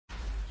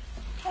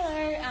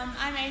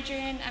I'm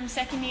Adrian. I'm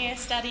second year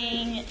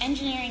studying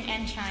engineering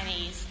and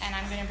Chinese, and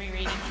I'm going to be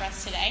reading for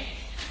us today.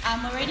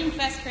 We're reading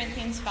 1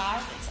 Corinthians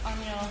 5. It's on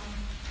your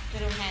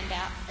little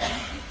handout.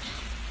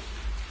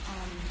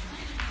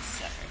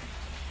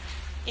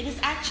 It is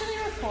actually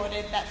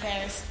reported that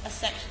there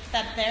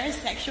is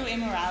sexual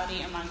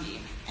immorality among you,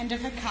 and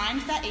of a kind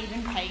that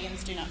even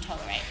pagans do not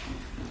tolerate.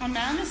 A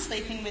man is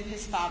sleeping with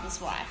his father's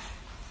wife,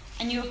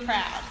 and you are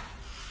proud.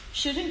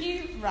 Shouldn't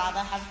you rather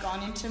have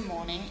gone into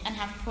mourning and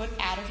have put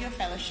out of your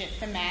fellowship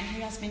the man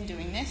who has been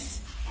doing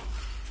this?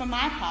 For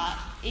my part,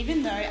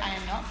 even though I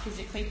am not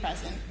physically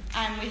present,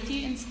 I am with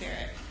you in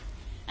spirit,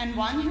 and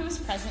one who is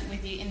present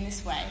with you in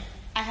this way,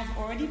 I have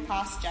already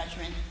passed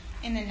judgment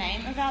in the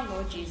name of our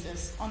Lord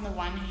Jesus on the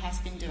one who has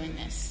been doing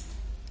this.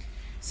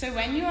 So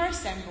when you are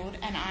assembled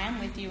and I am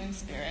with you in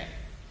spirit,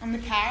 and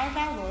the power of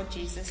our Lord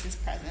Jesus is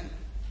present,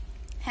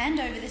 hand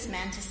over this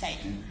man to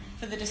Satan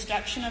for the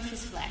destruction of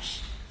his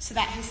flesh, so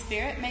that his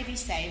spirit may be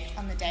saved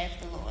on the day of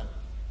the Lord.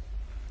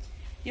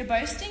 Your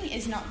boasting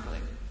is not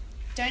good.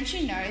 Don't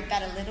you know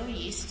that a little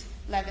yeast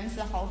leavens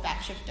the whole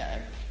batch of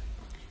dough?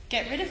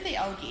 Get rid of the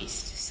old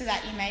yeast, so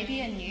that you may be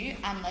a new,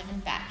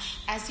 unleavened batch,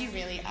 as you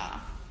really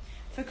are.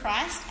 For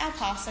Christ, our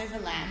Passover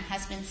lamb,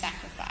 has been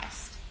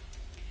sacrificed.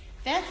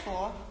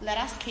 Therefore, let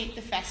us keep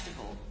the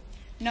festival,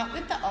 not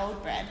with the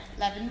old bread,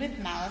 leavened with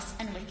malice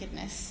and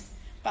wickedness,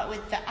 but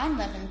with the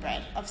unleavened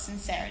bread of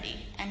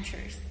sincerity and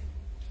truth.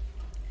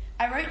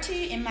 I wrote to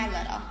you in my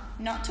letter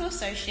not to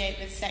associate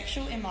with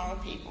sexual immoral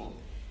people,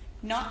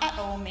 not at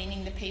all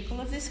meaning the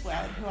people of this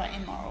world who are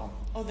immoral,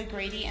 or the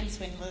greedy and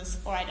swindlers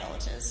or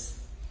idolaters.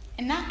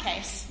 In that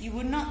case, you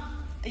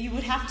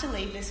would have to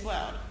leave this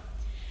world.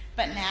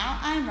 But now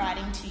I am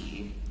writing to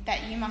you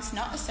that you must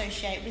not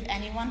associate with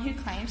anyone who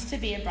claims to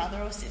be a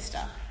brother or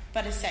sister,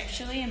 but is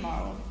sexually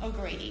immoral or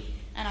greedy,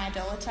 an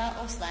idolater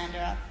or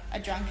slanderer, a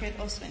drunkard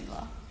or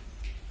swindler.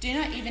 Do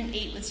not even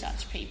eat with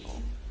such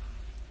people.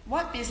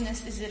 What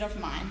business is it of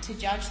mine to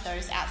judge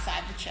those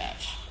outside the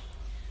church?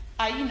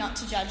 Are you not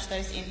to judge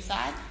those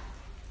inside?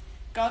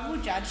 God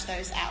will judge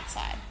those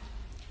outside.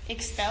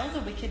 Expel the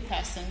wicked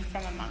person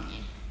from among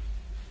you.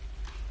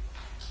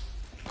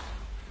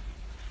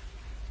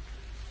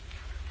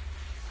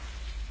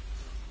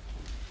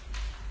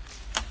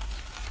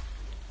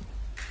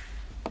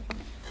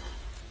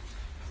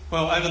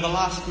 Well, over the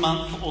last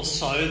month or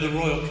so, the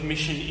Royal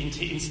Commission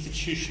into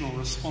Institutional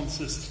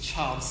Responses to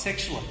Child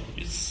Sexual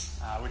Abuse,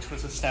 which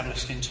was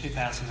established in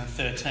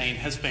 2013,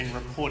 has been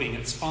reporting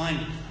its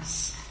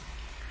findings.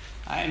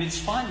 And its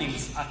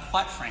findings are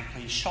quite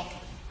frankly shocking.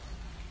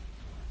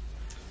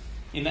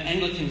 In the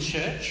Anglican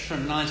Church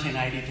from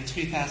 1980 to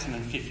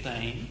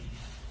 2015,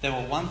 there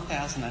were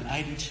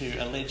 1,082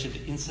 alleged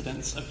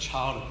incidents of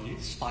child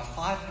abuse by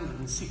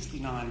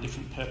 569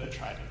 different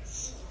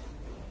perpetrators,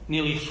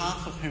 nearly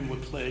half of whom were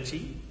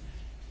clergy,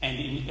 and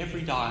in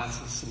every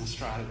diocese in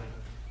Australia.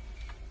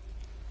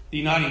 The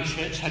Uniting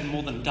Church had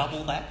more than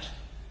double that,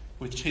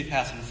 with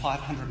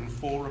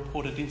 2,504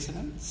 reported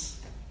incidents,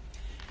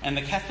 and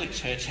the Catholic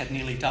Church had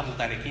nearly double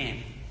that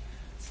again,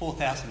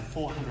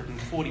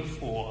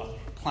 4,444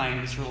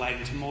 claims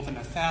relating to more than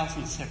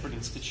 1,000 separate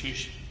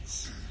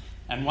institutions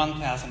and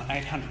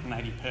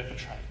 1,880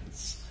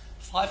 perpetrators,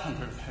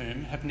 500 of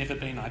whom have never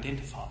been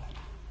identified.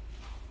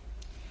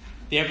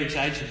 The average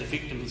age of the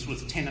victims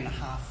was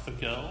 10.5 for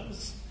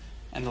girls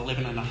and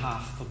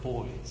 11.5 for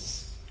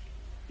boys.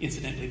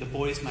 Incidentally, the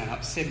boys made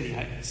up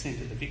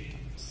 78% of the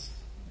victims.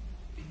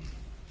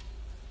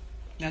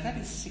 Now that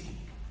is sickening.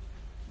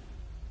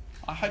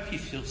 I hope you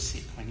feel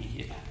sick when you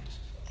hear that.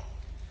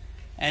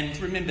 And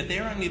remember,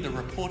 they're only the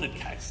reported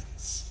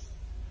cases.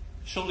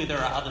 Surely there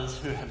are others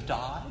who have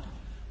died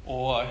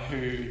or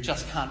who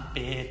just can't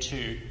bear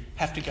to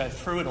have to go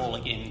through it all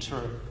again to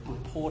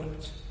report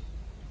it.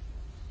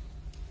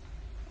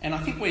 And I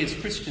think we as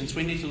Christians,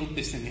 we need to look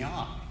this in the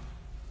eye.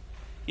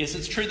 Yes,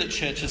 it's true that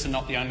churches are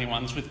not the only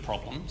ones with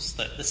problems,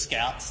 that the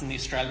Scouts and the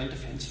Australian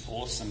Defence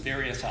Force and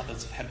various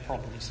others have had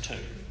problems too.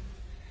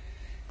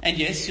 And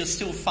yes, you're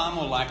still far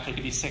more likely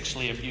to be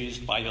sexually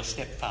abused by your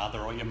stepfather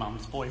or your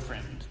mum's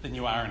boyfriend than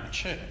you are in a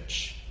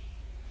church.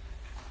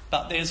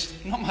 But there's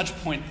not much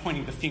point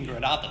pointing the finger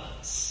at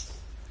others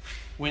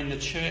when the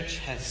church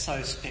has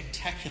so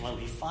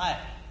spectacularly failed,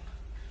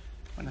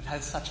 when it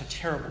has such a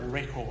terrible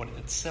record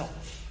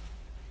itself.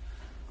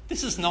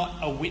 This is not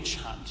a witch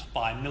hunt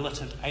by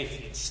militant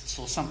atheists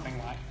or something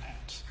like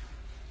that.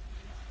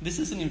 This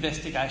is an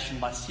investigation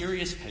by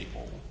serious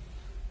people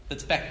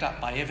that's backed up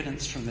by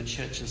evidence from the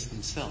churches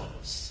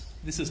themselves.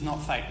 This is not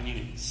fake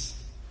news.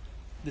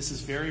 This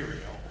is very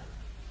real,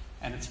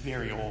 and it's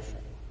very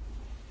awful.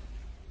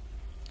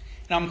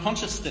 Now, I'm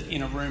conscious that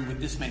in a room with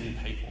this many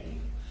people,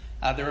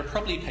 there are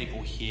probably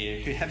people here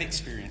who have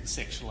experienced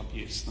sexual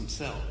abuse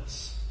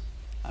themselves,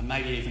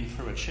 maybe even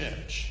through a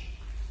church.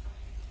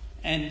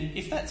 And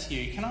if that's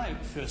you, can I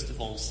first of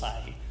all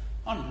say,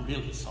 I'm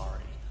really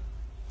sorry.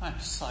 I'm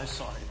so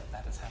sorry that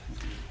that has happened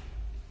to you.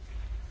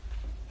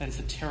 That is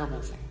a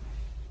terrible thing.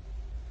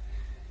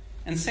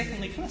 And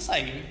secondly, can I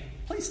say,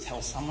 please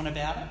tell someone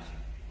about it.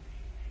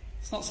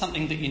 It's not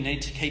something that you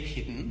need to keep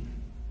hidden.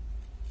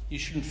 You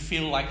shouldn't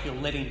feel like you're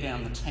letting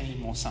down the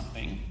team or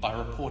something by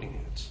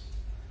reporting it.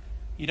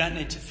 You don't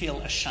need to feel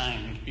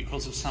ashamed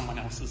because of someone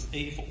else's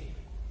evil.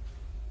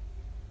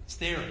 It's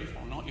their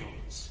evil, not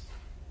yours.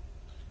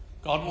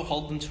 God will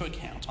hold them to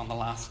account on the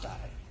last day.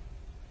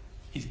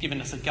 He's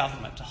given us a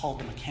government to hold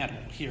them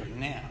accountable here and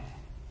now.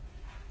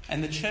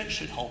 And the church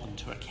should hold them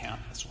to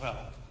account as well.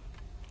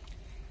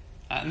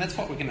 And that's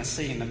what we're going to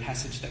see in the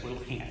passage that we're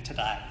looking at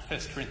today, 1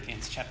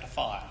 Corinthians chapter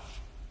 5.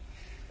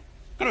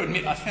 I've got to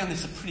admit, I found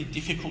this a pretty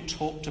difficult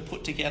talk to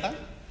put together.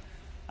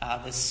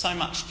 There's so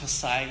much to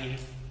say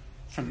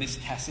from this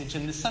passage,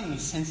 and there's so many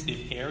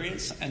sensitive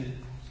areas and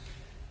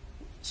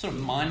sort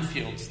of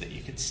minefields that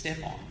you could step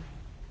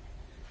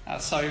on.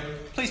 So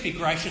please be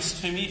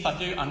gracious to me if I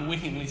do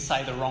unwittingly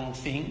say the wrong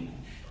thing.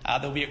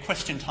 There'll be a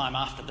question time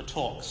after the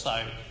talk,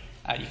 so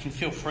you can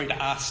feel free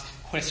to ask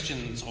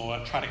questions or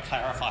try to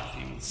clarify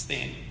things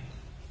then.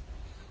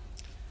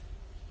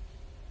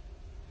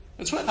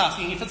 It's worth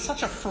asking, if it's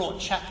such a fraught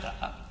chapter,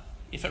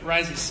 if it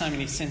raises so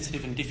many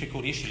sensitive and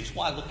difficult issues,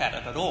 why look at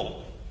it at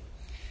all?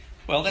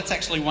 Well, that's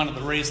actually one of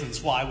the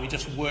reasons why we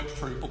just work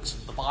through books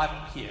of the Bible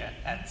here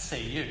at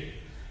CU.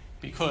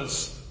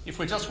 Because if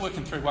we're just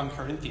working through 1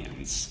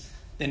 Corinthians,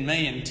 then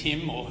me and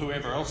Tim or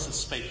whoever else is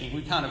speaking,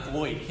 we can't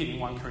avoid hitting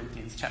 1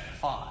 Corinthians chapter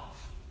 5.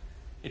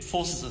 It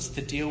forces us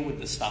to deal with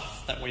the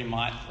stuff that we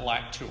might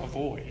like to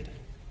avoid.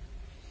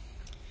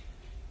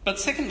 But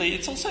secondly,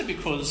 it's also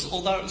because,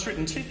 although it was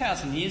written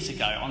 2,000 years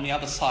ago on the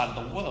other side of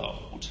the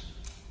world,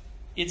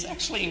 it's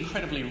actually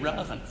incredibly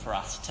relevant for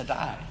us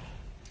today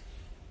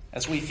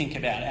as we think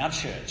about our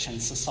church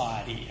and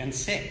society and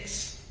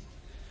sex.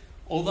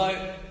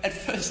 Although, at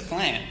first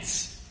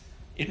glance,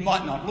 it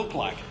might not look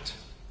like it.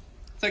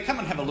 So come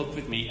and have a look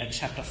with me at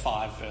chapter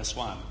 5, verse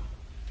 1,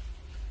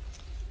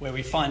 where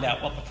we find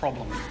out what the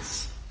problem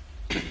is.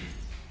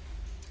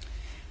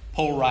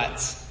 Paul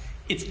writes,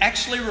 "It's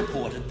actually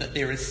reported that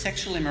there is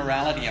sexual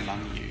immorality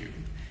among you,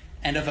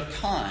 and of a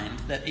kind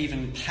that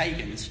even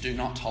pagans do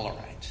not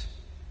tolerate.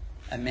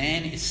 A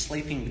man is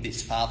sleeping with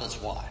his father's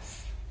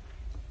wife."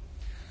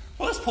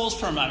 Well, let's pause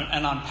for a moment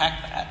and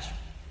unpack that.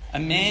 A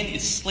man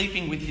is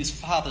sleeping with his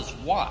father's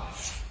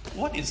wife.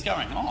 What is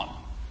going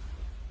on?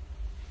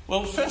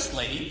 Well,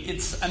 firstly,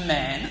 it's a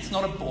man, it's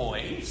not a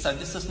boy, so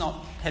this is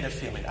not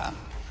pedophilia.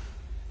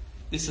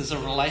 This is a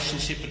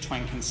relationship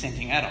between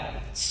consenting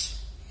adults.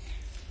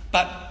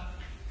 But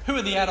who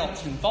are the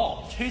adults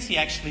involved? Who's he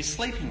actually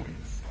sleeping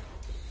with?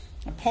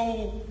 Now,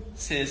 Paul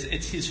says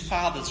it's his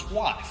father's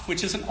wife,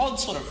 which is an odd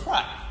sort of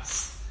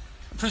phrase.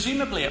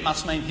 Presumably it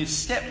must mean his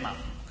stepmom,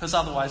 because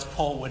otherwise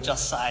Paul would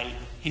just say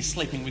he's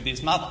sleeping with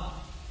his mother.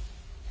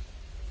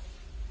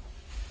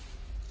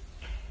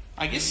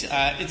 I guess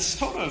it's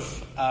sort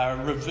of a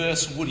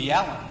reverse Woody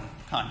Allen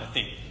kind of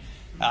thing.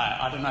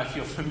 I don't know if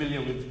you're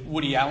familiar with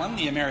Woody Allen,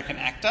 the American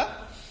actor,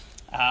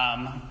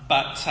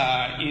 but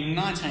in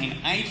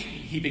 1980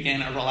 he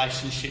began a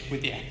relationship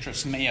with the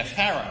actress Mia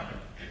Farrow.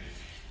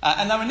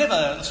 And they were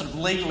never sort of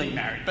legally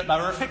married, but they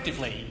were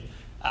effectively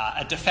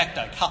a de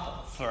facto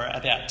couple for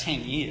about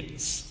 10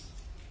 years.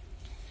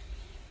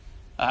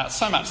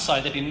 So much so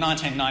that in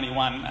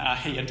 1991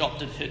 he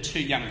adopted her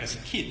two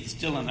youngest kids,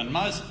 Dylan and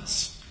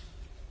Moses.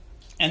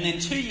 And then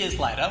 2 years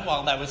later,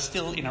 while they were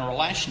still in a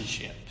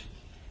relationship,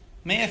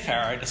 Mia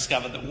Farrow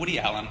discovered that Woody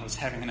Allen was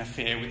having an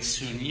affair with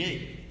Soon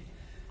Yi,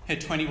 her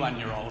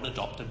 21-year-old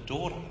adopted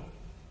daughter,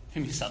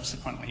 whom he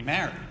subsequently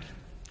married.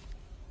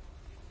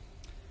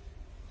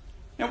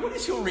 Now, what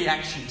is your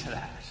reaction to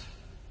that?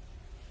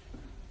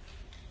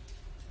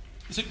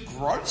 Is it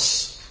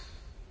gross?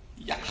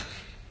 Yuck.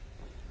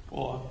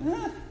 Or,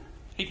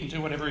 he can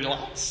do whatever he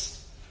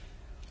likes?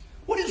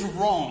 What is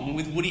wrong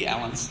with Woody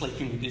Allen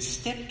sleeping with his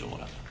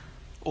stepdaughter?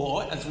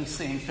 Or, as we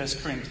see in 1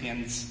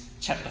 Corinthians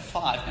chapter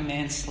 5, a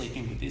man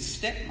sleeping with his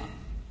stepmom?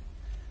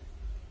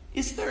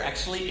 Is there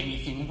actually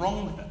anything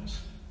wrong with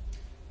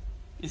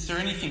it? Is there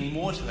anything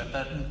more to it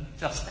than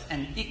just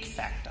an ick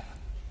factor?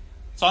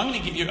 So I'm going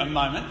to give you a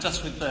moment,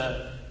 just with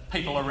the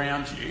people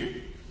around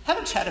you.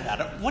 Have a chat about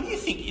it. What do you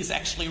think is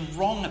actually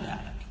wrong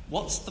about it?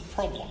 What's the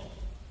problem?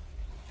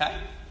 Okay,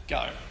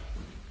 go.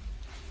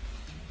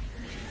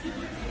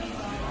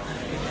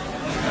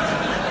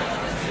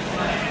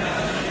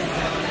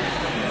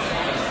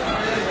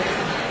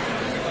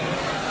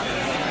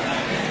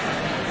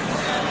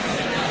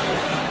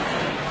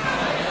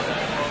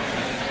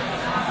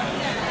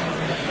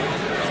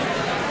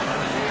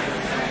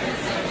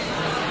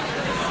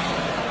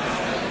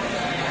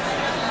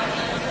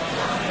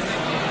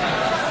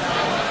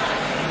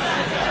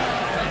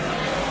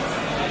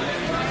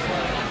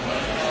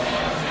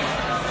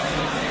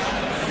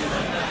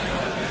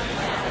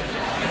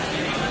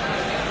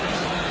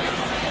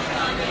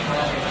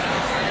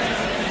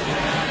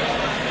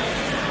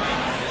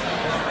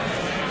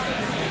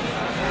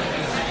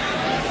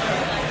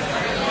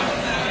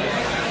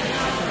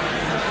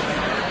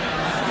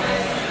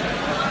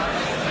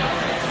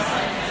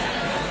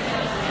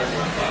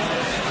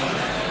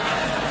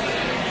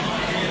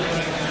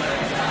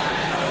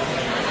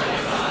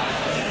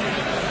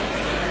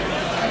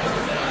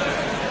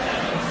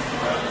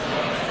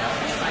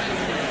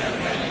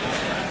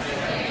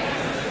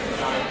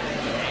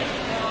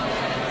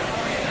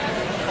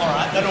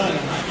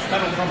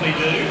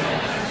 probably do.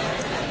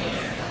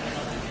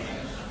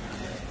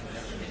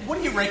 What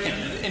do you reckon?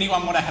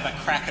 Anyone want to have a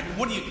crack at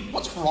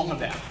what's wrong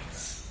about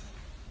this?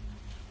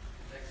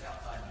 Sex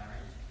outside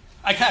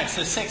marriage. Okay,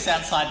 so sex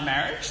outside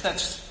marriage,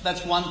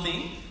 that's one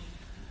thing.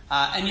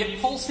 And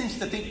yet Paul seems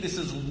to think this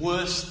is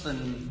worse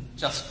than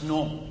just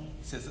normal.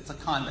 He says it's a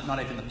kind that not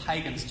even the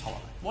pagans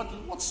tolerate.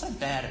 What's so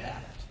bad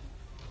about it?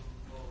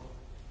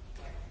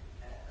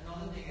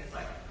 Another thing is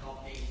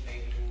not being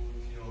faithful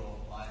to your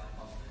wife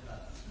husband.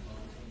 That's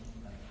another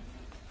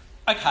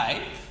thing.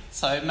 Okay,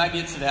 so maybe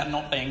it's about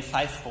not being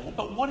faithful,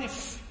 but what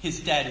if his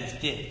dad is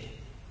dead?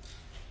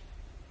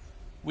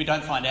 We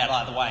don't find out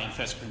either way in 1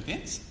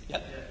 Corinthians.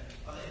 Yep.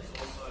 Yeah, I think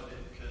it's also a bit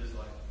because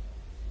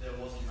there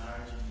was a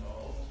marriage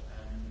involved,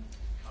 and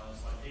kind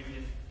of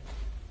even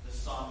if the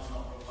son is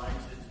not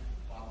related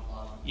by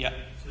blood Yep.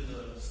 to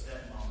the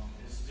stepmom,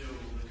 it's still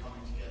the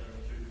coming together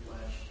of two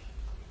flesh.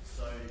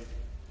 So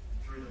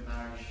through the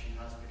marriage, she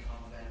has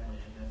become family,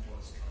 and therefore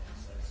it's common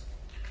sex.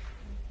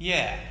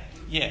 Yeah.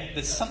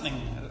 There's something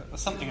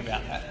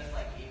about that.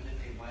 Even if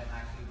they weren't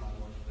actually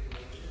biologically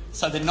related.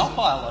 So they're not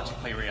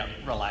biologically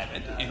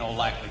related in all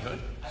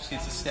likelihood.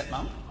 She's a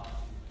stepmom.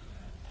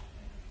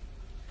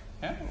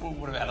 Yeah. Well,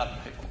 what about other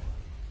people?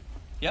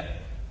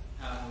 Yep.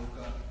 We've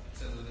got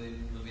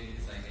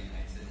Leviticus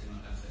 18:8 says, "Do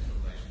not have sexual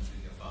relations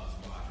with your father's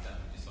wife, that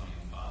would dishonor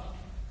your father."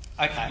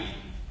 Okay.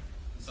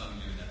 Something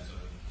to do with that sort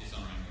of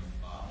dishonouring your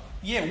father.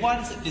 Yeah. Why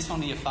does it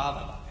dishonour your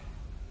father?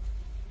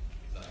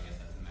 So I guess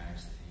that's the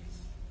marriage that he's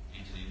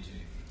entered into.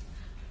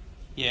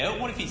 Yeah.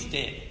 What if he's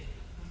dead?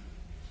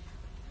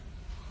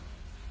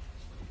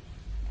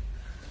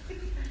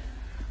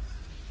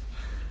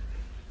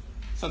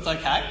 So it's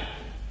okay?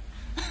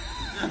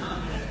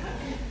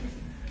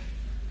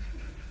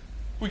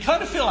 We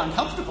kind of feel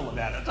uncomfortable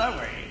about it, don't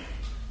we?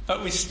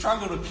 But we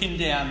struggle to pin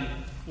down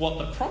what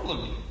the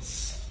problem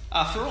is.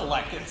 After all,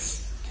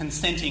 it's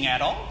consenting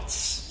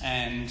adults,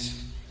 and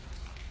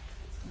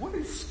what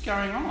is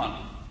going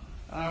on?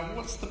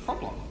 What's the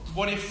problem?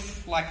 What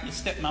if, your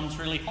stepmum's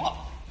really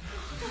hot?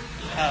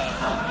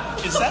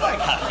 Is that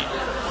okay?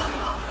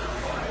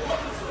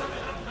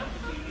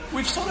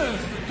 We've sort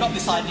of got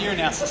this idea in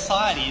our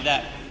society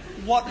that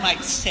what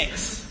makes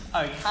sex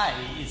okay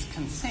is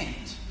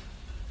consent.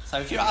 So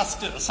if you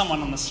ask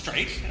someone on the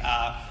street,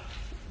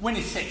 when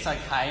is sex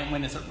okay and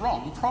when is it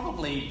wrong,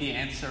 probably the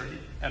answer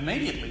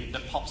immediately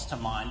that pops to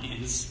mind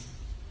is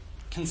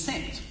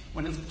consent.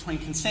 When it's between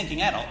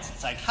consenting adults,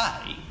 it's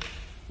okay.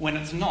 When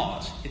it's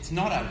not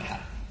okay.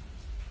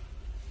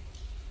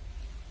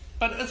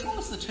 But as long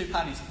as the two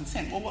parties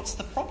consent, well, what's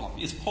the problem?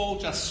 Is Paul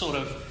just sort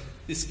of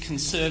this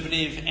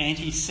conservative,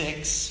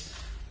 anti-sex,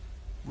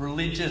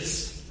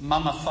 religious,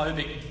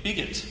 mumophobic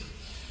bigot?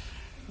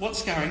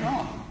 What's going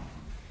on?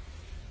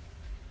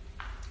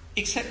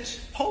 Except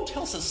Paul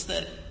tells us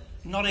that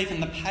not even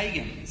the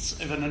pagans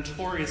of a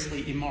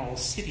notoriously immoral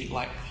city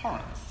like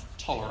Corinth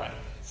tolerate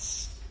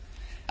this.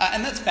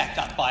 And that's backed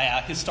up by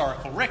our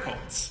historical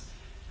records.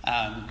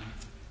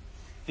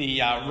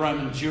 The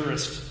Roman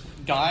jurist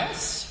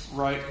Gaius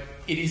wrote,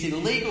 "It is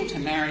illegal to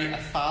marry a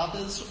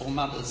father's or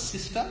mother's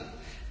sister.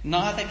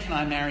 Neither can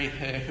I marry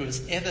her who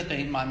has ever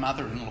been my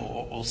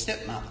mother-in-law or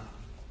stepmother."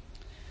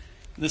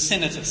 The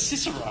Senator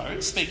Cicero,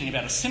 speaking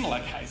about a similar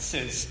case,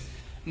 says,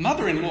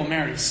 "Mother-in-law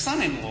marries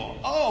son-in-law.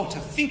 Oh, to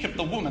think of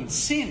the woman's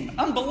sin.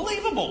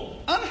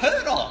 Unbelievable.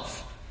 Unheard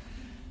of."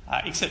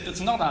 Except it's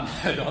not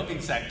unheard of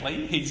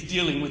exactly. He's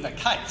dealing with a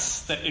case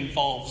that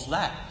involves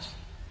that.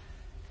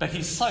 But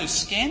he's so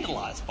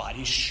scandalised by it,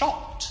 he's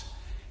shocked.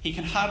 He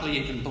can hardly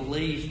even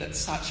believe that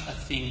such a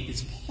thing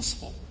is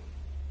possible.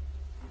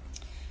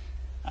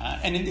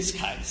 And in this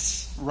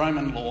case,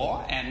 Roman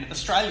law and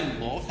Australian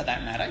law, for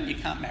that matter, you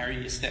can't marry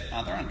your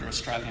stepmother under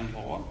Australian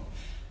law,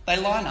 they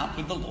line up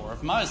with the law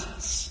of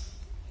Moses.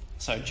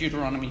 So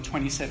Deuteronomy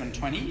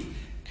 27:20,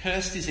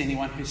 "Cursed is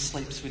anyone who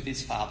sleeps with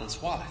his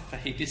father's wife, for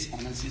he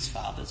dishonours his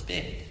father's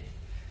bed."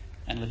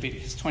 And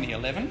Leviticus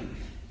 20:11,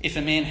 "If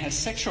a man has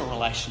sexual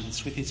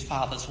relations with his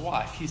father's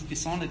wife, he's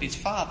dishonoured his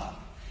father.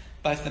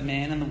 Both the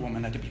man and the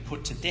woman are to be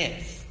put to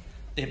death.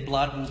 Their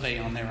blood will be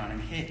on their own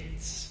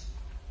heads."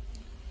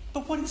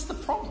 But what is the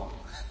problem?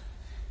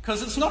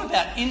 Because it's not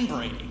about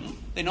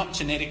inbreeding. They're not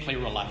genetically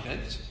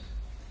related.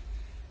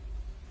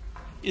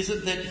 Is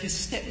it that his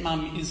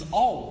stepmum is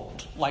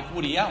old, like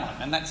Woody Allen,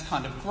 and that's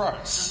kind of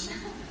gross?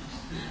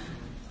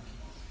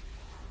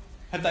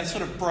 Have they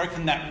sort of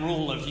broken that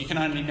rule of you can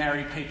only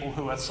marry people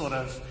who are sort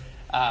of,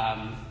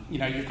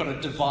 you've got to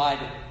divide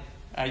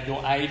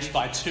your age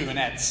by 2 and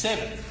add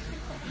 7?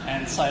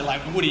 And so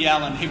like Woody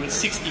Allen, he was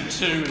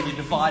 62, and you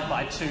divide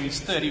by 2, he's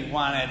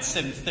 31, add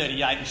 7,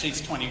 38, and she's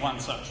 21,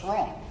 so it's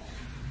wrong.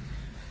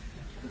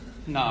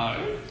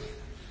 No.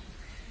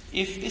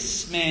 If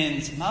this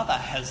man's mother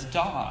has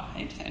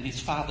died and his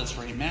father's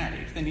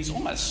remarried, then he's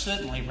almost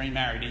certainly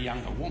remarried a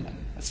younger woman,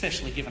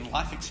 especially given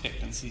life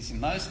expectancies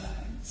in those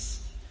days.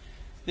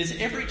 There's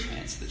every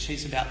chance that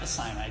she's about the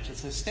same age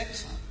as her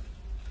stepson.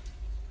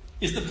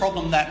 Is the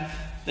problem that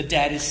the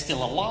dad is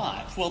still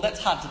alive? Well, that's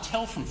hard to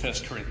tell from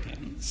 1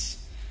 Corinthians.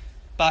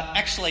 But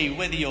actually,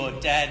 whether your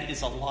dad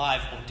is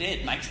alive or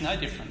dead makes no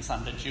difference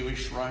under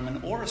Jewish,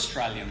 Roman or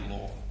Australian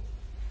law.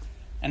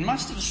 And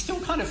most of us still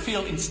kind of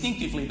feel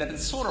instinctively that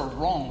it's sort of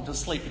wrong to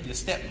sleep with your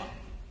stepmom.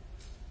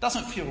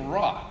 Doesn't feel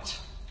right.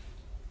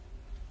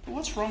 But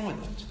what's wrong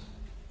with it?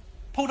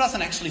 Paul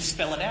doesn't actually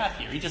spell it out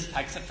here, he just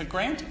takes it for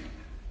granted.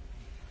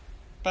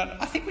 But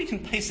I think we can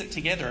piece it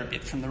together a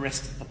bit from the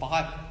rest of the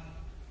Bible.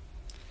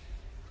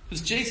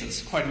 Because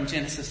Jesus, quoting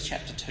Genesis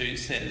chapter 2,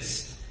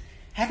 says,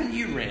 "Haven't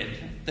you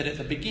read that at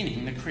the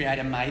beginning the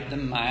Creator made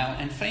them male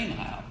and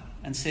female,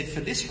 and said for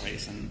this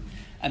reason,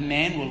 a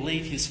man will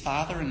leave his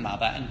father and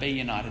mother and be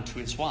united to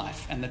his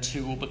wife, and the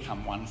two will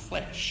become one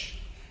flesh.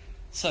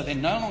 So they're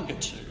no longer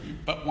two,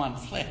 but one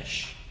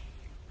flesh.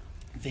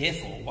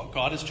 Therefore, what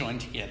God has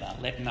joined together,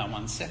 let no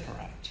one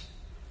separate."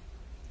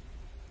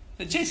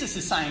 But Jesus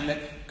is saying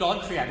that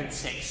God created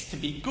sex to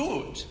be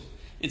good.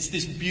 It's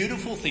this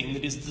beautiful thing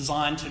that is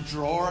designed to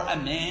draw a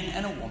man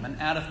and a woman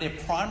out of their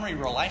primary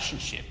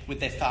relationship with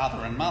their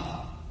father and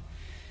mother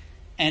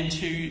and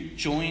to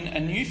join a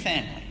new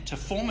family, to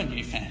form a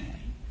new family.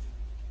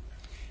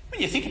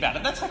 When you think about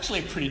it, that's actually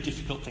a pretty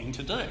difficult thing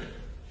to do.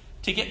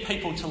 To get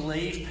people to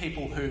leave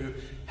people who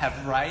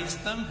have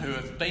raised them, who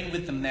have been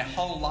with them their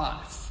whole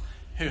life,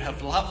 who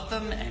have loved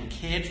them and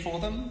cared for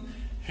them,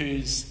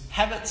 whose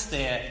habits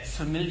they're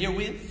familiar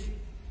with,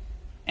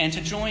 and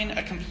to join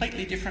a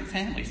completely different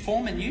family,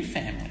 form a new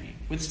family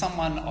with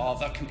someone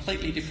of a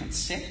completely different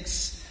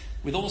sex,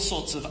 with all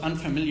sorts of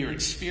unfamiliar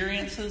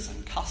experiences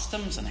and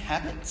customs and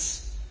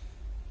habits.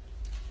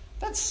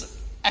 That's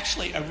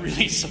actually a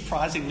really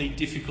surprisingly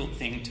difficult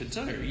thing to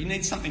do. You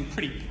need something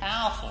pretty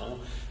powerful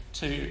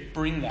to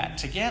bring that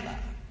together,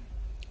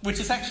 which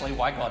is actually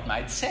why God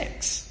made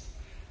sex.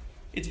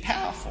 It's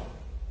powerful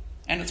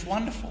and it's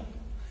wonderful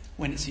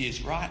when it's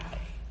used rightly.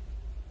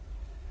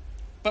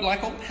 But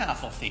like all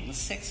powerful things,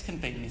 sex can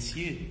be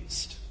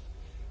misused.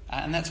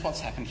 And that's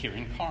what's happened here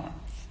in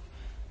Corinth.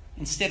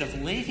 Instead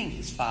of leaving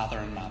his father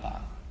and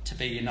mother to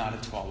be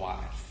united to a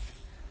wife,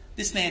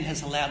 this man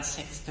has allowed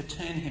sex to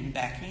turn him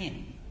back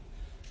in,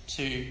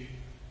 to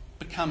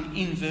become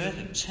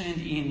inverted,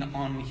 turned in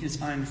on his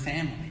own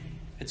family.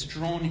 It's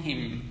drawn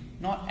him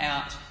not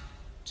out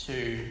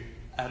to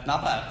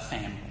another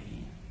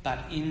family, but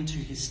into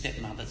his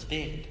stepmother's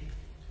bed.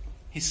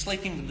 He's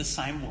sleeping with the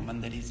same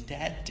woman that his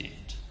dad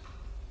did,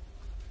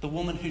 the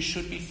woman who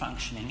should be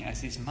functioning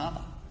as his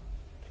mother.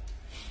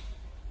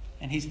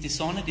 And he's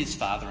dishonoured his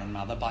father and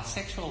mother by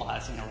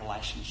sexualising a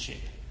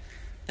relationship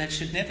that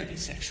should never be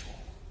sexual.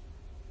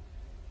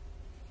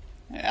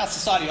 Our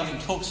society often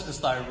talks as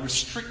though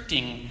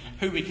restricting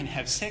who we can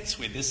have sex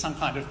with is some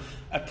kind of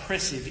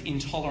oppressive,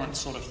 intolerant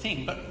sort of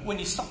thing. But when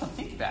you stop and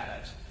think about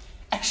it,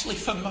 actually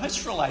for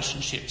most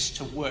relationships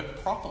to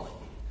work properly,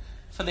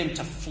 for them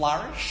to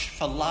flourish,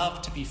 for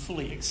love to be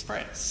fully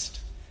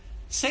expressed,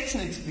 sex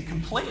needs to be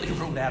completely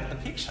ruled out of the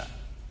picture.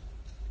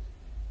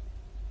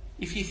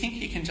 If you think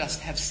you can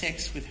just have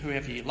sex with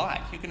whoever you like,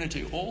 you're going to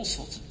do all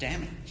sorts of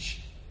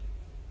damage.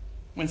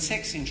 When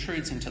sex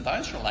intrudes into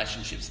those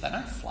relationships, they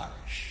don't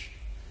flourish.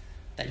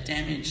 They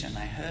damage and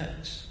they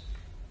hurt.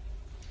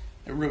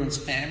 It ruins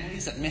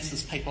families, it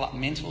messes people up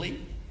mentally,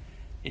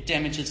 it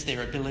damages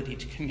their ability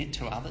to commit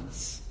to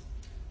others,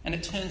 and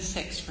it turns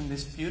sex from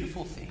this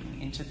beautiful thing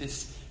into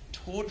this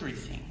tawdry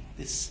thing,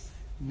 this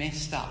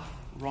messed up,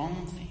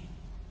 wrong thing.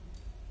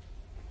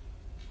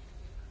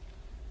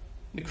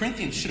 The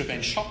Corinthians should have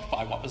been shocked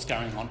by what was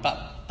going on,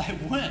 but they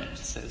weren't,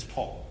 says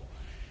Paul.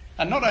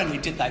 And not only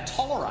did they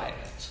tolerate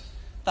it,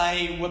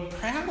 they were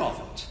proud of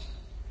it.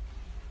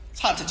 It's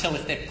hard to tell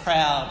if they're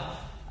proud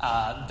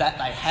that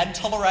they had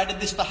tolerated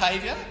this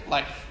behaviour.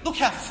 Like, look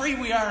how free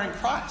we are in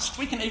Christ.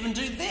 We can even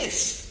do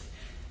this.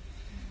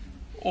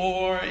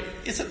 Or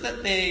is it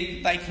that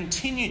they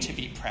continue to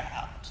be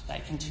proud?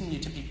 They continue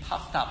to be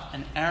puffed up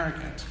and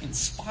arrogant in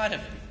spite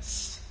of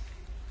this.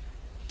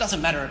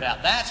 Doesn't matter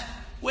about that.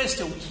 We're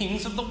still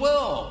kings of the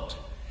world,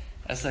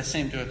 as they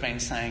seem to have been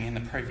saying in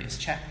the previous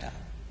chapter.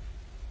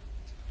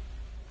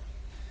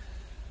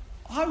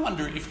 I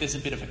wonder if there's a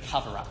bit of a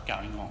cover-up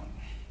going on.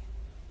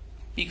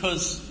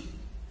 Because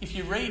if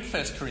you read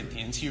 1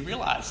 Corinthians, you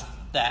realise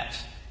that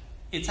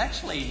it's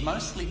actually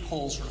mostly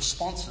Paul's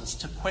responses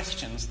to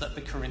questions that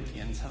the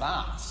Corinthians have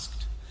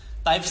asked.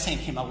 They've sent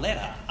him a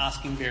letter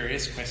asking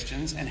various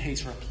questions and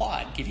he's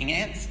replied, giving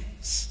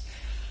answers.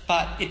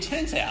 But it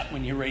turns out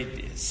when you read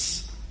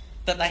this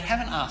that they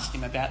haven't asked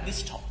him about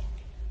this topic,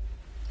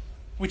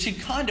 which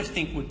you'd kind of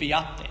think would be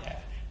up there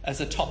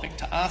as a topic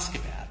to ask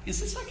about. Is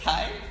this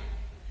okay?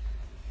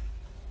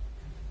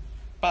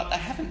 But they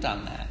haven't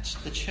done that.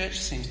 The church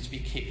seems to be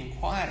keeping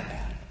quiet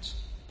about it.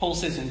 Paul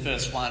says in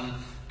verse 1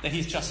 that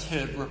he's just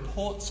heard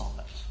reports of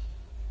it.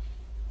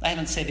 They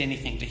haven't said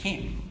anything to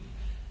him.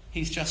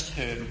 He's just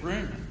heard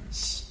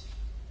rumours,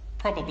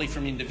 probably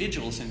from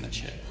individuals in the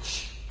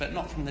church, but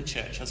not from the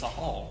church as a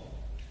whole.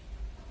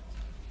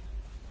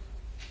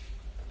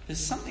 There's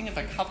something of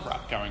a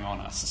cover-up going on,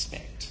 I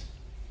suspect.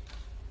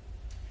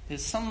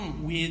 There's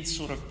some weird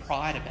sort of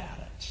pride about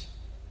it.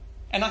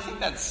 And I think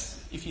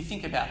that's if you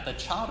think about the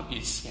child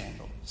abuse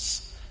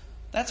scandals,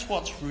 that's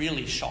what's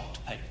really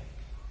shocked people.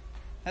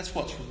 That's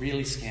what's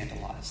really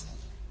scandalised them.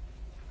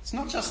 It's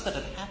not just that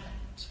it happened.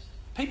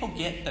 People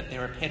get that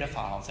there are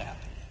pedophiles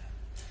out there,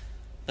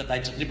 that they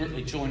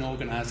deliberately join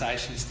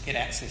organisations to get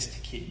access to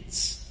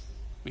kids.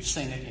 We've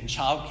seen it in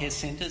childcare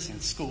centres, in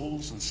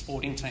schools and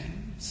sporting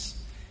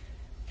teams.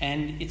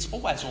 And it's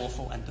always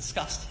awful and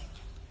disgusting.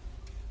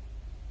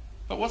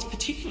 But what's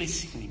particularly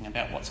sickening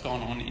about what's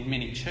gone on in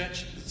many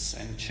churches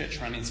and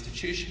church-run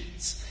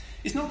institutions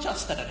is not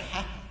just that it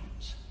happened,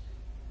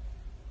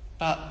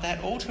 but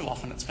that all too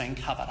often it's been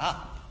covered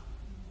up.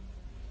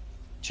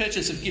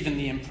 Churches have given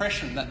the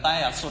impression that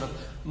they are sort of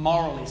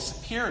morally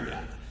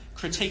superior,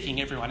 critiquing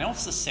everyone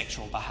else's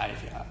sexual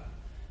behaviour,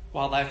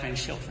 while they've been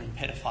sheltering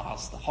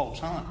pedophiles the whole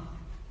time.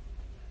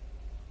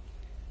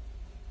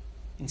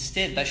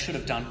 Instead, they should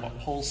have done what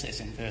Paul says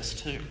in verse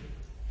 2.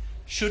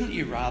 Shouldn't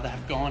you rather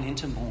have gone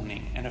into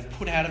mourning and have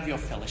put out of your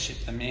fellowship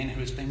the man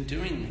who has been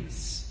doing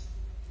this?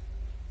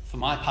 For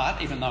my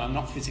part, even though I'm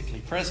not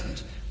physically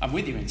present, I'm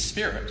with you in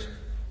spirit.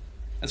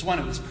 As one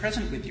who is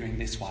present with you in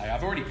this way,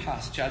 I've already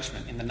passed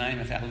judgment in the name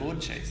of our Lord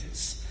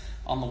Jesus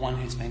on the one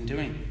who's been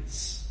doing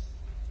this.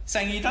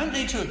 Saying you don't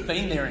need to have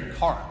been there in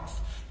Corinth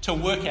to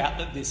work out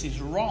that this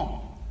is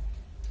wrong.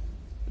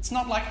 It's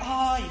not like,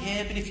 oh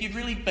yeah, but if you'd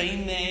really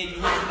been there, you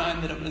would have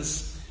known that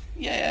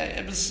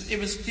it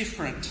was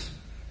different.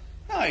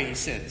 No, he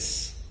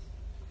says,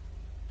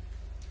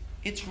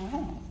 it's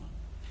wrong.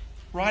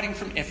 Writing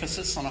from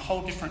Ephesus on a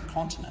whole different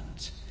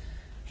continent,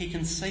 he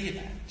can see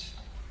that.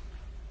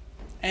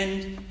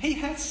 And he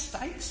has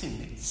stakes in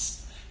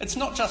this. It's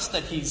not just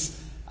that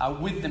he's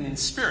with them in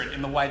spirit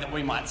in the way that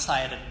we might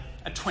say it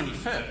at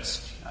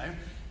 21st. You know,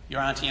 your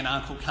auntie and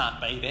uncle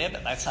can't be there,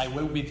 but they say,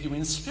 we're with you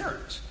in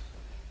spirit.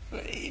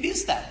 It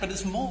is that, but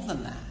it's more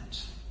than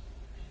that.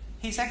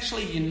 He's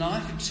actually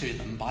united to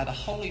them by the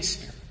Holy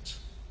Spirit.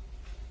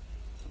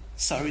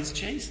 So is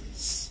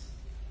Jesus.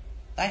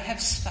 They have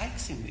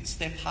stakes in this.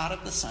 They're part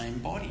of the same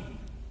body.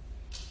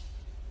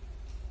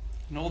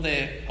 And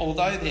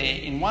although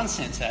they're in one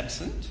sense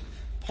absent,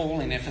 Paul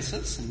in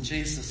Ephesus and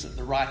Jesus at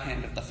the right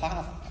hand of the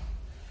Father,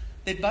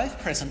 they're both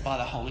present by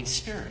the Holy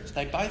Spirit.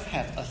 They both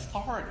have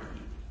authority.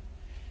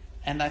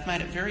 And they've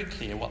made it very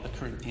clear what the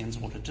Corinthians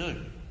ought to do.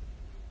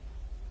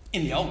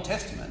 In the Old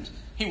Testament,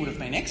 he would have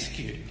been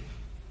executed.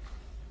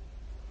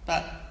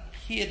 But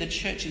here the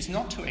church is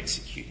not to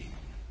execute him.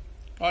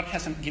 God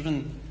hasn't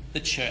given the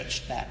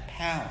church that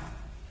power.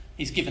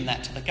 He's given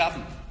that to the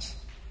government.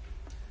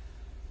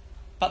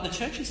 But the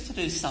church is to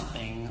do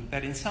something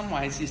that in some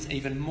ways is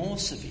even more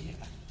severe.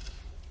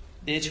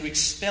 They're to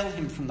expel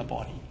him from the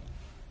body,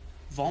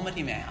 vomit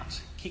him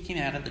out, kick him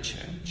out of the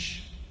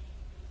church.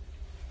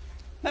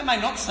 That may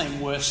not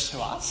seem worse to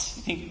us.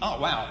 You think,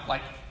 oh wow,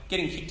 like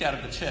getting kicked out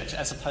of the church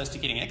as opposed to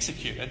getting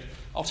executed,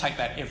 I'll take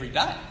that every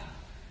day.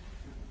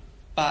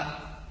 But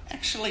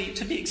actually,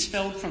 to be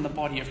expelled from the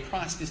body of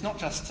Christ is not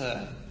just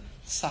to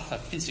suffer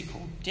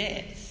physical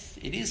death.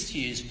 It is, to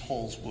use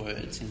Paul's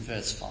words in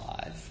verse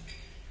 5,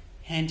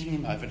 handing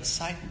him over to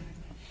Satan.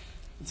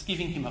 It's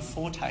giving him a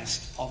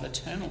foretaste of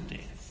eternal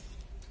death.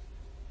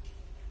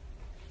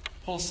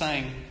 Paul's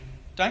saying,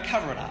 don't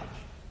cover it up.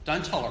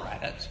 Don't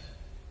tolerate it.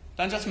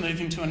 Don't just move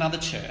him to another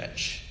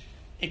church.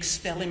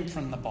 Expel him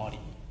from the body.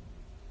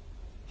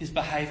 His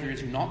behaviour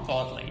is not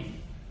godly,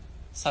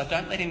 so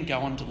don't let him go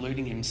on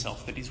deluding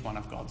himself that he's one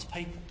of God's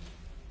people.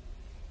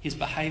 His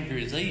behaviour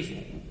is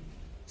evil,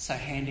 so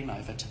hand him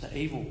over to the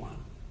evil one.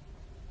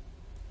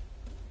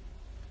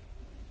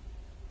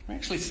 We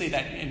actually see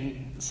that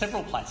in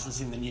several places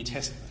in the New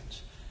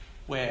Testament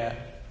where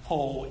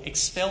Paul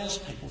expels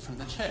people from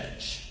the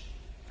church.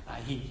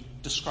 He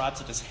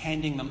describes it as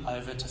handing them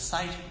over to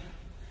Satan.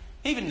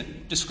 He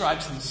even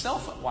describes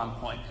himself at one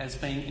point as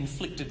being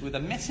inflicted with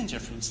a messenger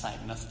from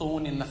Satan, a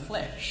thorn in the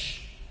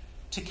flesh,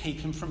 to keep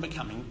him from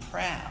becoming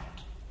proud.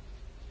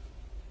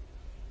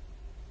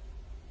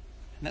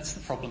 And that's the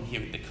problem here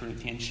with the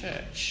Corinthian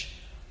church.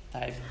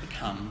 They've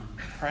become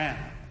proud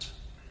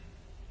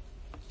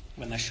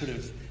when they should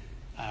have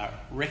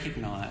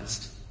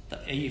recognised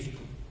the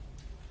evil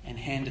and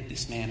handed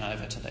this man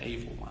over to the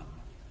evil one.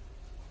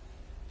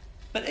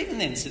 But even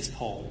then, says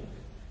Paul,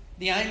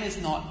 the aim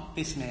is not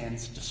this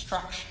man's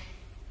destruction.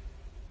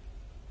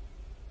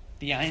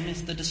 The aim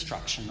is the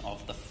destruction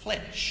of the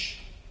flesh.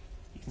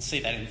 You can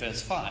see that in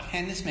verse 5.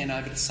 Hand this man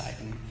over to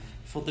Satan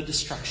for the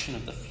destruction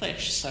of the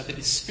flesh, so that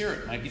his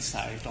spirit may be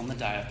saved on the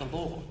day of the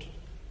Lord.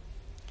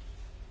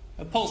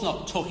 But Paul's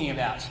not talking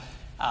about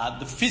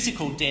the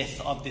physical death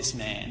of this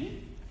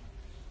man.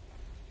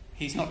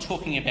 He's not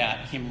talking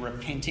about him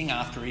repenting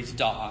after he's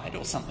died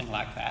or something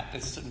like that.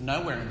 There's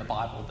nowhere in the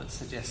Bible that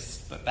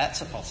suggests that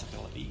that's a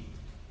possibility.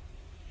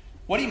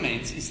 What he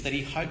means is that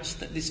he hopes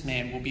that this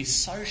man will be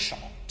so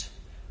shocked,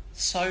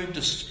 so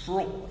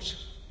distraught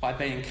by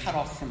being cut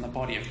off from the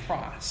body of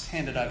Christ,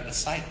 handed over to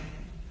Satan,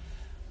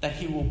 that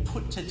he will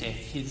put to death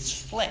his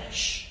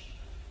flesh.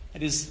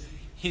 It is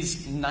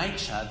his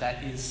nature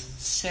that is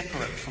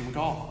separate from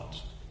God.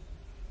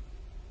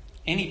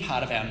 any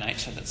part of our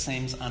nature that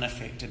seems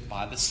unaffected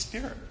by the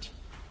Spirit,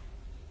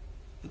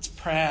 that's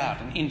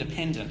proud and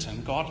independent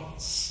and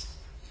godless.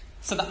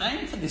 So the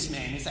aim for this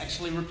man is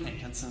actually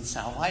repentance and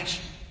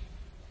salvation.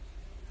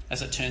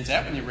 As it turns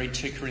out, when you read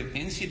 2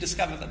 Corinthians, you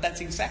discover that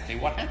that's exactly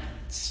what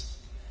happens.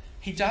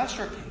 He does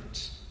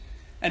repent.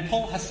 And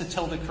Paul has to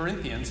tell the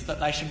Corinthians that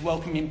they should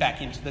welcome him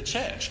back into the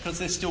church because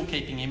they're still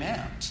keeping him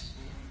out.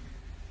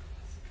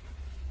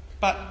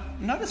 But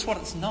notice what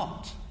it's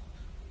not.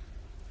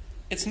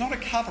 It's not a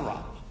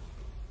cover-up.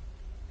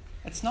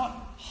 It's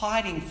not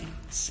hiding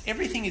things.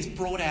 Everything is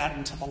brought out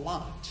into the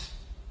light.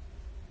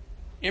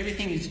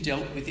 Everything is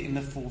dealt with in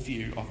the full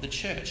view of the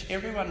church.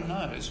 Everyone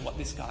knows what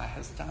this guy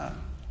has done.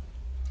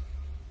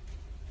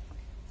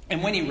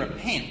 And when he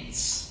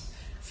repents,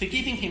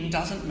 forgiving him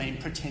doesn't mean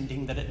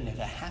pretending that it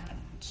never happened.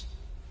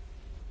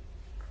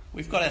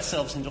 We've got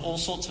ourselves into all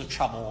sorts of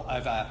trouble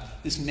over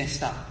this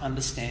messed up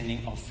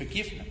understanding of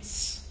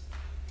forgiveness.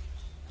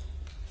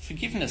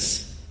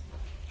 Forgiveness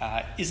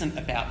isn't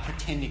about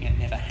pretending it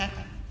never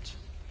happened.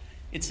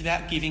 It's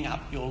about giving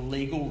up your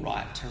legal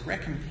right to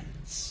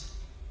recompense.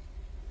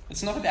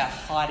 It's not about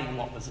hiding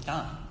what was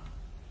done.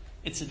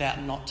 It's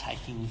about not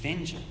taking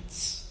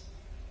vengeance.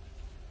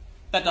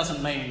 That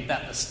doesn't mean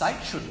that the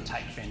state shouldn't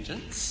take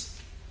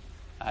vengeance.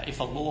 If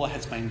a law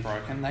has been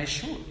broken, they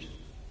should.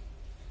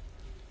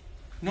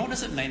 Nor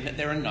does it mean that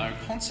there are no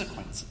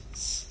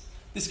consequences.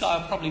 This guy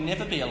will probably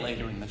never be a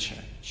leader in the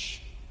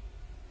church.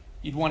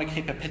 You'd want to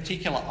keep a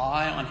particular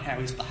eye on how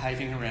he's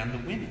behaving around the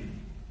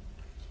women.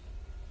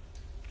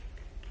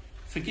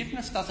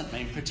 Forgiveness doesn't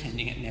mean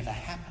pretending it never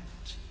happened.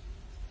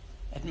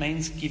 It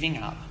means giving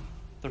up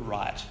the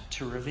right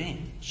to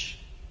revenge.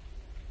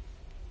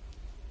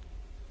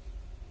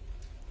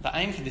 The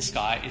aim for this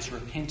guy is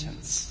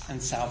repentance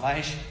and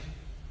salvation.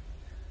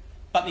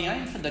 But the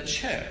aim for the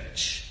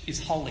church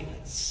is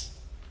holiness.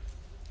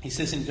 He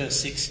says in verse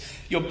 6,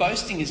 "Your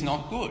boasting is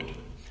not good.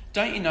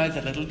 Don't you know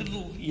that a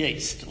little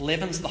yeast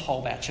leavens the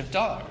whole batch of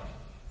dough?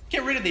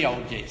 Get rid of the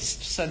old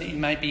yeast so that you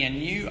may be a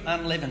new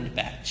unleavened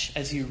batch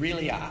as you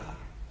really are.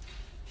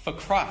 For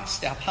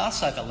Christ, our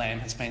Passover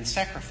lamb, has been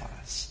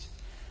sacrificed.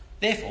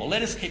 Therefore,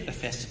 let us keep the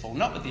festival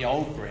not with the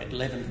old bread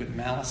leavened with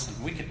malice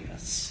and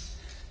wickedness,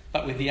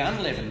 but with the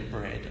unleavened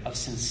bread of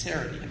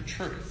sincerity and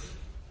truth."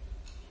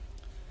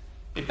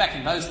 Back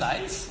in those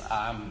days,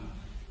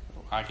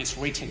 I guess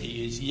we tend to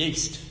use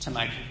yeast to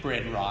make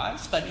bread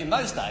rise, but in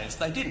those days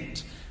they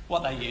didn't.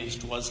 What they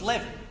used was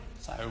leaven.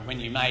 So when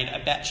you made a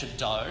batch of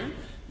dough,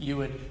 you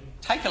would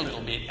take a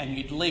little bit and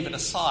you'd leave it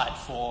aside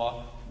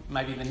for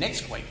maybe the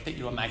next week that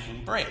you were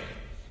making bread.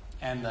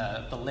 And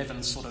the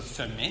leaven sort of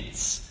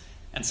ferments.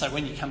 And so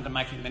when you come to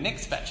making the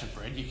next batch of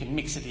bread, you can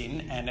mix it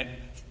in and it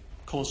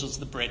causes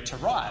the bread to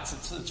rise.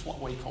 It's what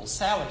we call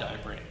sourdough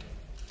bread.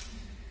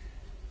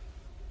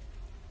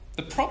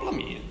 The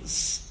problem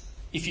is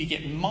if you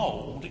get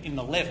mould in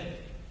the leaven,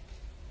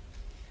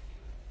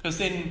 because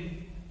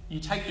then you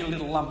take your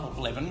little lump of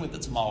leaven with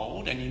its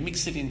mould and you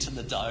mix it into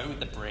the dough with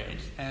the bread,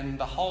 and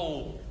the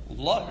whole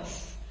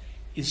loaf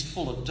is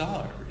full of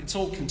dough. It's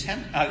all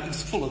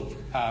full of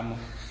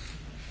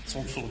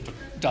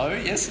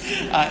dough. Yes,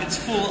 it's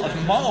full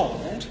of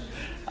mould.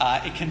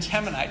 It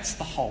contaminates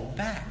the whole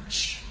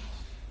batch.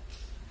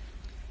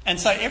 And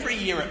so every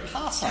year at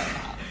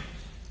Passover,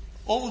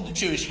 all of the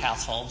Jewish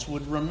households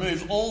would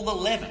remove all the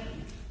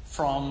leaven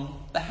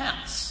from the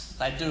house.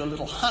 They'd do a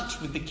little hunt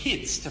with the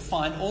kids to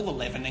find all the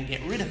leaven and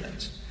get rid of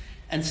it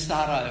and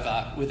start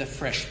over with a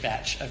fresh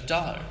batch of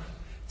dough,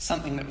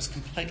 something that was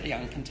completely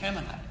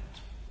uncontaminated.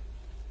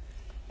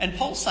 And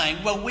Paul's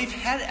saying, well, we've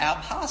had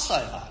our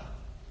Passover.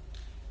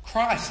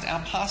 Christ,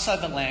 our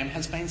Passover lamb,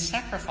 has been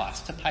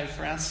sacrificed to pay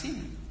for our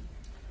sin.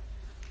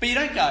 But you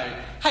don't go,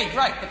 hey,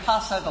 great, the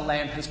Passover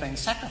lamb has been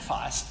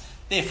sacrificed,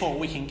 therefore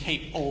we can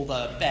keep all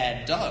the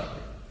bad dough.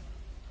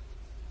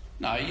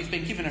 No, you've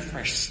been given a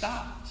fresh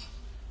start.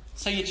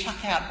 So you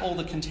chuck out all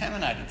the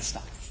contaminated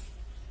stuff.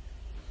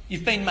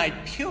 You've been made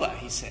pure,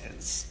 he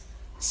says,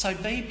 so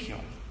be pure.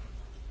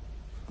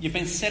 You've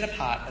been set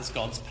apart as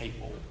God's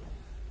people,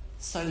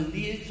 so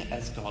live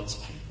as God's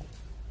people.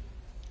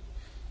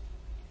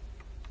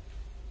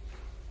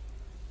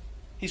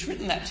 He's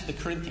written that to the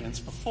Corinthians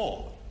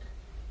before,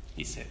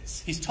 he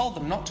says. He's told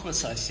them not to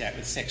associate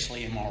with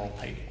sexually immoral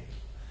people.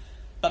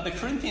 But the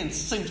Corinthians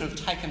seem to have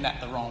taken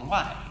that the wrong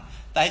way.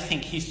 They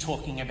think he's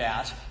talking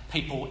about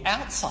people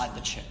outside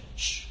the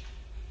church.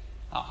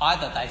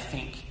 Either they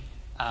think,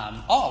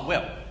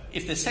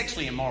 if they're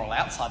sexually immoral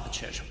outside the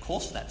church, of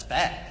course that's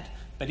bad,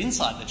 but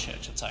inside the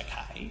church it's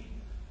okay.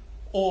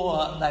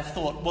 Or they've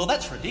thought, well,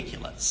 that's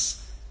ridiculous.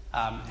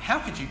 How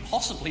could you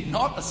possibly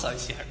not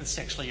associate with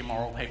sexually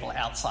immoral people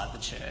outside the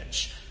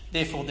church?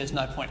 Therefore, there's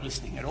no point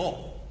listening at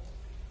all.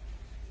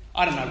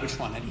 I don't know which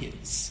one it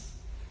is.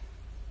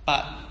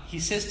 But he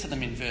says to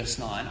them in verse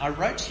 9, "I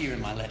wrote to you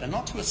in my letter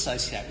not to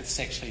associate with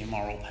sexually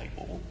immoral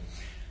people,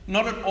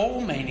 not at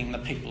all meaning the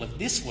people of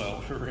this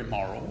world who are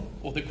immoral,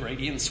 or the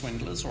greedy and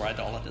swindlers or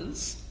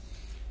idolaters,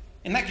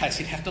 In that case,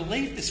 you'd have to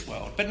leave this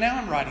world. But now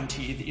I'm writing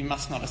to you that you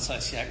must not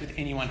associate with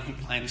anyone who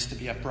claims to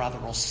be a brother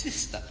or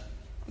sister.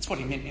 That's what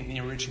he meant in the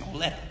original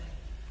letter.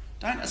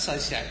 Don't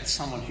associate with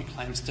someone who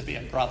claims to be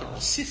a brother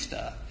or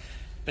sister,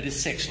 but is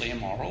sexually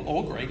immoral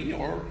or greedy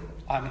or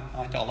an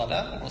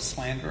idolater or a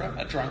slanderer,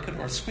 a drunkard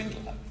or a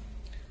swindler.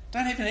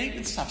 Don't even eat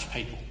with such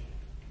people.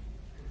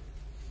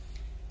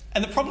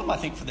 And the problem, I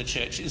think, for the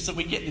church is that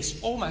we get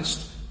this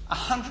almost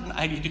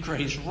 180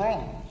 degrees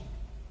wrong.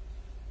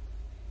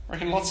 I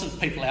reckon lots of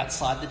people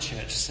outside the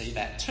church see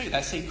that too.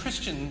 They see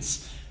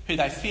Christians who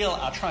they feel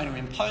are trying to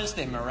impose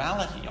their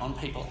morality on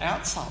people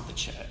outside the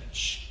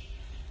church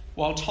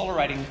while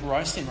tolerating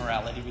gross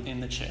immorality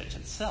within the church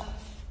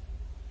itself.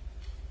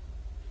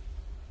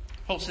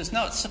 Paul says,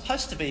 no, it's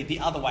supposed to be the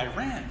other way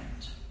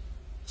round.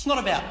 It's not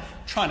about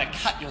trying to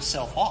cut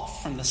yourself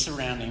off from the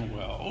surrounding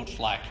world,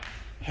 like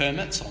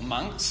hermits or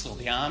monks or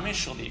the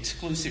Amish or the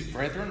exclusive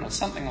brethren or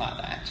something like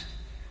that.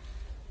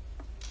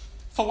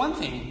 For one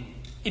thing,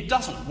 it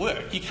doesn't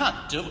work. You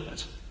can't do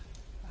it.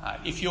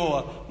 If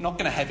you're not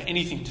going to have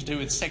anything to do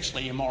with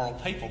sexually immoral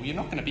people, you're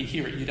not going to be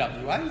here at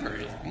UWA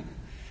very long.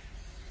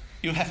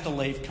 You'll have to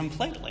leave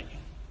completely.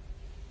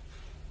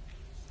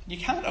 You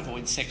can't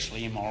avoid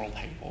sexually immoral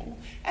people.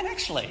 And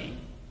actually,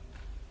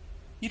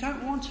 you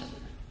don't want to,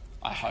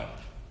 I hope.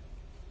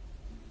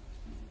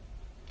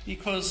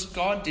 Because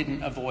God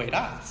didn't avoid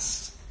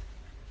us.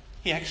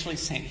 He actually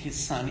sent his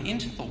Son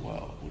into the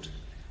world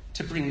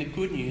to bring the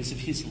good news of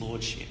his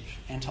lordship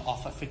and to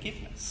offer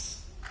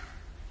forgiveness.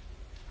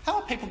 How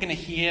are people going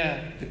to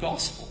hear the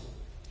gospel,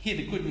 hear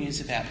the good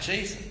news about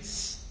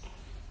Jesus,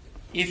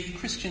 if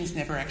Christians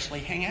never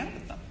actually hang out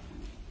with them?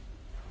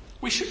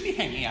 We should be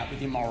hanging out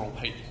with immoral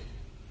people,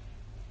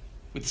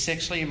 with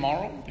sexually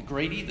immoral, the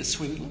greedy, the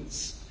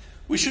swindlers.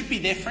 We should be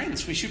their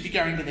friends. We should be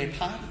going to their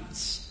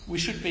parties. We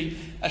should be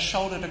a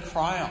shoulder to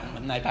cry on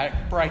when they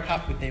break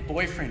up with their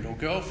boyfriend or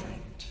girlfriend.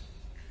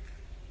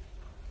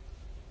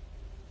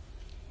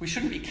 We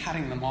shouldn't be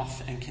cutting them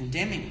off and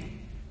condemning them.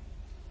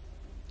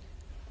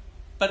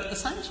 But at the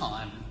same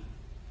time,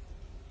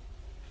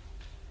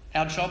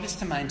 our job is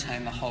to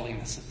maintain the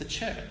holiness of the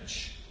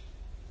church.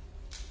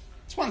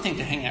 It's one thing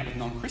to hang out with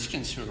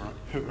non-Christians who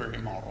are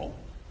immoral.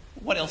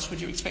 What else would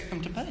you expect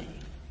them to be?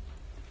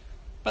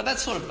 But that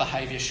sort of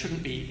behaviour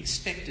shouldn't be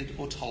expected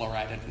or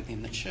tolerated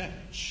within the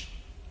church.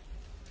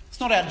 It's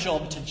not our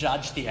job to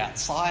judge the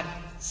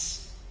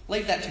outsiders.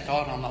 Leave that to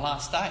God on the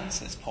last day,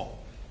 says Paul.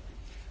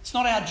 It's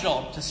not our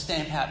job to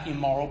stamp out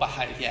immoral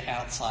behaviour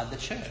outside the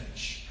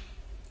church.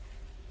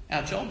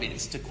 Our job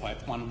is, to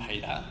quote 1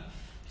 Peter,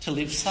 to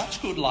live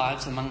such good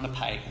lives among the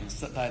pagans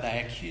that though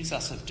they accuse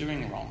us of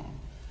doing wrong,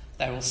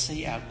 they will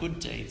see our good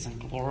deeds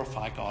and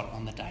glorify God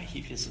on the day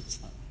he visits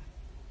them.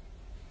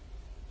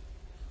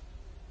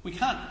 We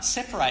can't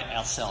separate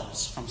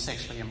ourselves from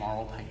sexually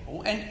immoral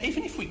people, and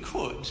even if we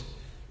could,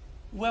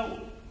 well,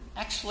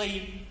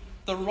 actually,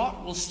 the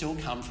rot will still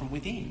come from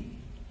within.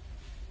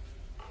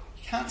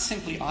 You can't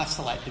simply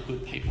isolate the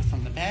good people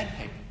from the bad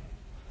people.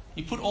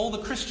 You put all the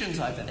Christians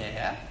over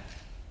there,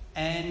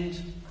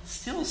 and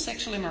still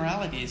sexual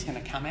immorality is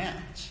going to come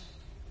out.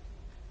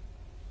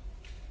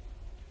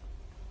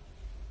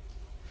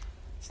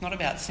 It's not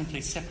about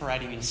simply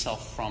separating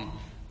yourself from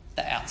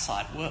the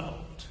outside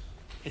world.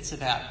 It's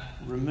about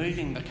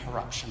removing the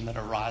corruption that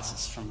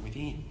arises from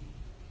within.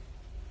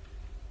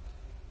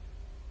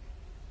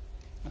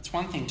 It's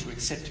one thing to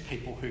accept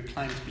people who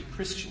claim to be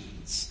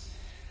Christians.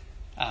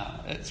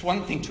 It's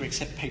one thing to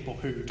accept people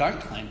who don't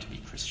claim to be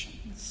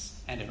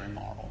Christians and are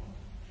immoral.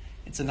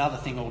 It's another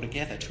thing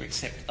altogether to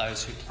accept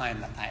those who claim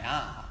that they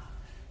are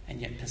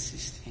and yet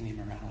persist in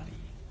immorality.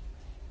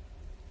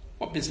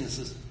 What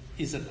business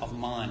is it of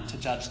mine to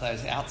judge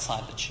those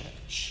outside the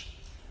church?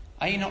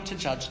 Are you not to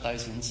judge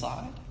those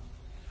inside?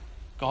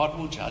 God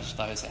will judge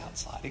those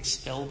outside.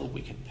 Expel the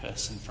wicked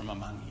person from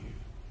among you.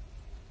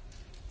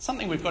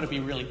 Something we've got to be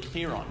really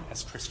clear on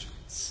as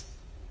Christians,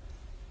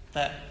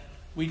 that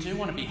we do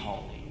want to be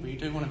holy. We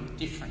do want to be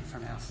different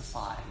from our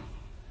society.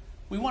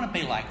 We want to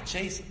be like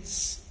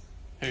Jesus,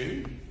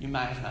 who, you may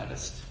have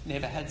noticed,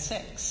 never had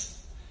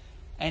sex,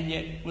 and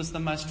yet was the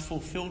most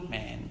fulfilled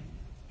man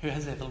who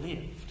has ever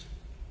lived.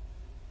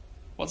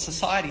 What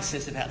society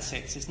says about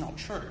sex is not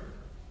true.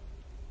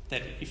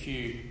 That if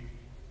you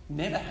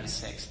never have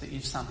sex, that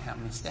you've somehow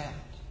missed out.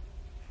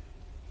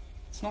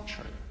 It's not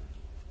true.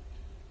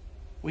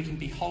 We can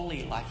be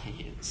holy like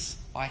he is,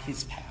 by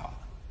his power.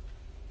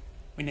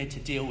 We need to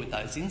deal with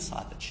those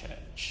inside the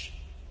church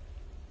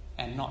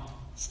and not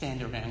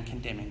stand around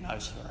condemning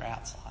those who are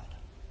outside.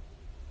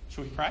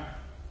 Shall we pray?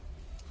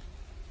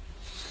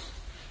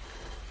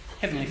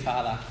 Heavenly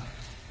Father,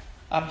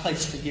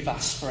 please forgive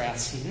us for our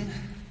sin.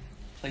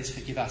 Please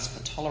forgive us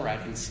for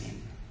tolerating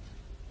sin.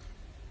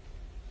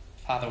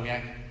 Father, we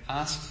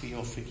ask for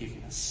your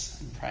forgiveness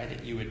and pray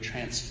that you would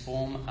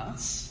transform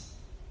us.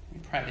 We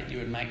pray that you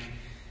would make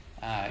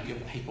your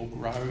people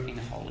grow in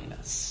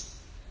holiness.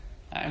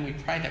 And we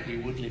pray that we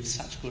would live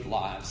such good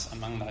lives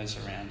among those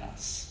around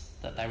us,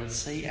 that they would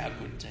see our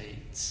good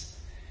deeds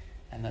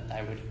and that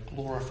they would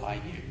glorify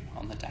you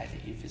on the day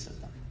that you visit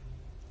them.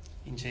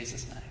 In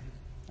Jesus' name.